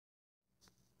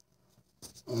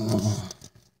Oh,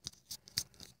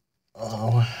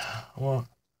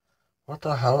 what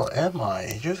the hell am I?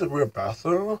 Is this a real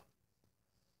bathroom?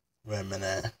 Wait a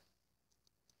minute.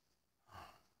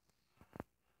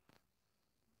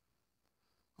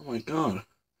 Oh my god.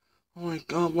 Oh my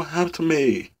god, what happened to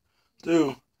me?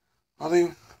 Dude, I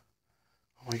think.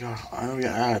 Oh my god, I don't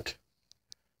get at.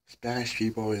 Spanish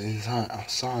people is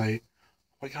outside.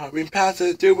 Oh my god, we in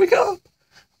Paterson, dude, wake up!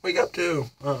 Wake up, dude.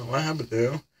 What happened,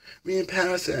 dude? We in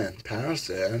Paterson.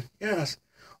 Paterson? Yes.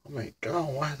 Oh my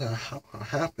god, what the hell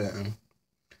happened?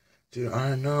 Dude, I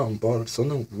don't know, but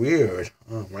something weird.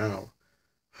 Oh wow.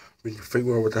 We can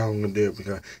figure out what the hell I'm gonna do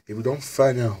because if we don't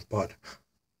find out, but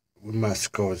we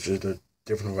must go just a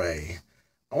different way.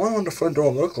 I wonder what the front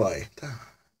door look like.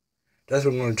 That's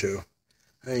what I'm gonna do.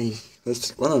 Hey, I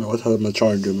don't know what type of my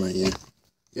charger right here.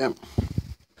 Yep.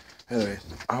 Anyways,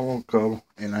 I won't go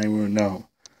and I will know.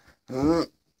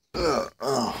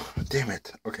 Oh, damn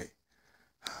it. Okay.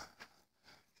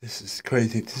 This is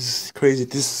crazy. This is crazy.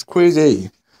 This is crazy.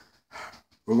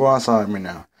 We'll go outside right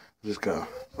now. Just go.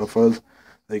 But first,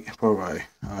 alright.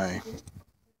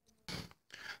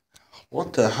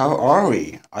 What the hell are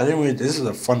we? I didn't realize this is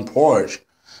a front porch.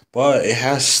 But it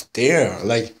has stair.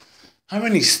 Like, how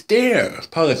many stairs?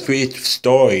 Probably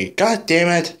 3-story. God damn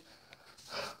it.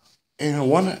 And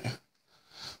one.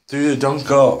 Dude, don't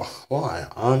go. Why?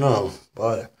 I don't know.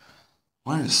 But,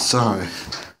 why is sorry?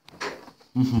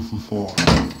 Nope.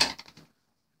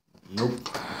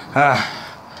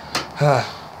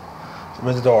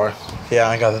 Open the door. Yeah,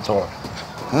 I got the door.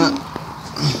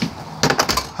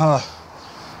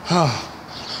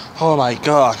 Oh my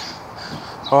god.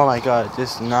 Oh my god,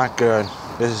 this is not good.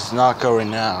 This is not good right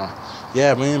now.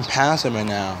 Yeah, we're in Paterson right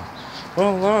now.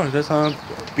 Oh look, that's a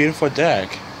beautiful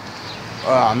deck.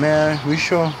 Oh man, we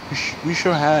sure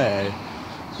had it.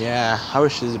 Yeah, I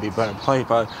wish this would be better played,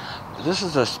 but this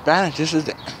is the Spanish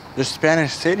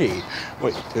city.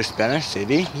 Wait, the Spanish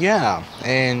city? Yeah,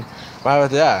 and right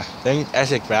about that, then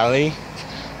Essex Valley,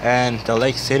 and the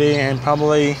Lake City, and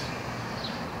probably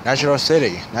National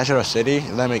City.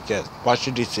 Let me guess,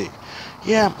 Washington D.C.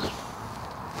 Yeah.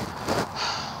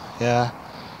 Yeah.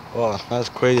 Well, that's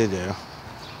crazy, dude.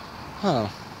 Huh.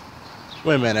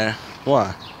 Wait a minute.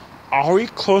 What? Are we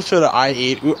close to the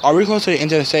I-80? Are we close to the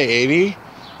Interstate 80?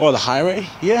 Or the highway?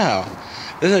 Yeah.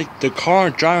 It's like the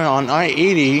car driving on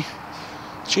I-80.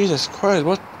 Jesus Christ,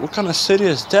 what kind of city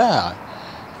is that?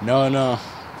 No,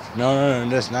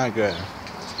 that's not good.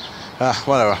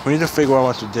 Whatever. We need to figure out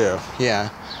what to do. Yeah.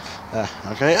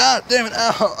 Okay. Ah, damn it.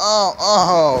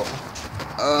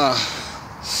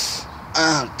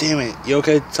 Damn it. You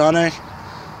okay, Sonic?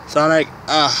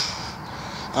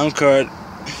 I'm Kurt.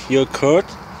 You're Kurt?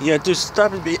 Yeah, dude,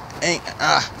 stop it.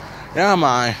 Yeah,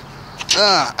 mine.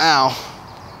 Ow.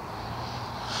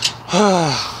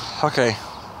 Okay.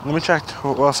 Let me check.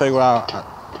 We'll figure out.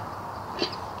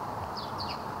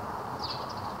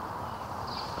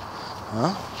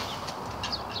 Huh?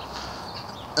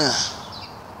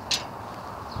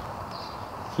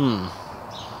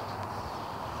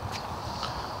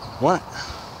 What?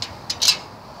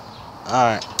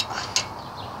 Alright,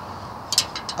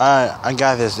 I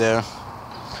got this, dude.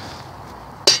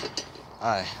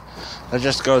 Alright, let's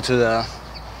just go to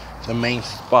the main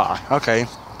spot. Okay.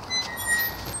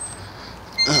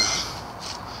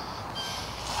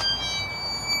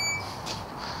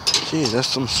 Gee, there's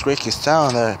some squeaky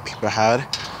sound that people had.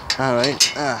 Alright.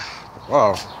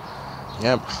 Whoa.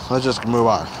 Yep, let's just move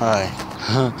on. Alright.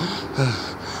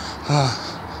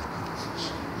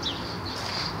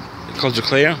 Coast are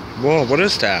clear? Whoa, what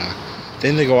is that?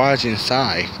 Then the garage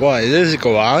inside. What, is this a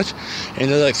garage? And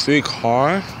there's like 3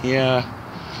 cars? Yeah.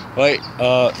 Wait,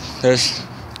 there's...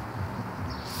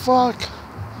 Fuck.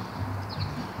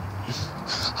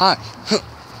 Hi.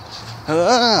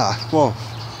 Whoa.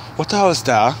 What the hell is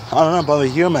that? I don't know about a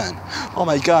human. Oh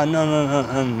my god,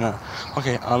 no.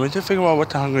 Okay, we need to figure out what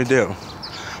the hell we're gonna do.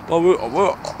 Well,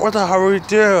 what the hell will we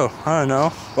do? I don't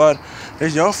know, but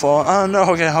it's your fault. I don't know.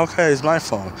 Okay, it's my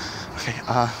fault. Okay,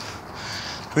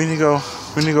 we need to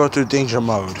go to danger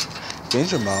mode.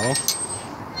 Danger mode?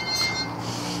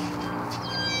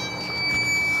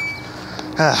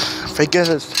 Forget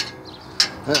it.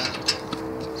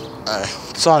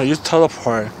 Sorry, you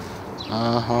teleport.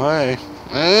 Alright.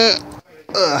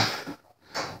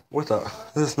 What the?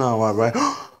 This is not right?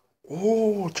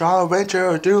 Oh, Jolly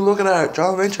Adventure, dude, look at that,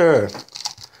 Jolly Adventure.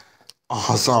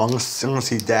 Oh, so I'm gonna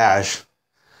see Dash.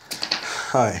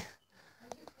 Hi.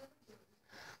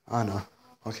 I know.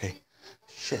 Okay.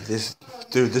 Shit, this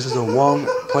is the wrong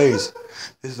place.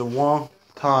 This is the wrong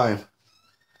time.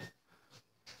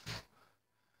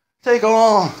 Take a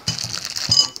long.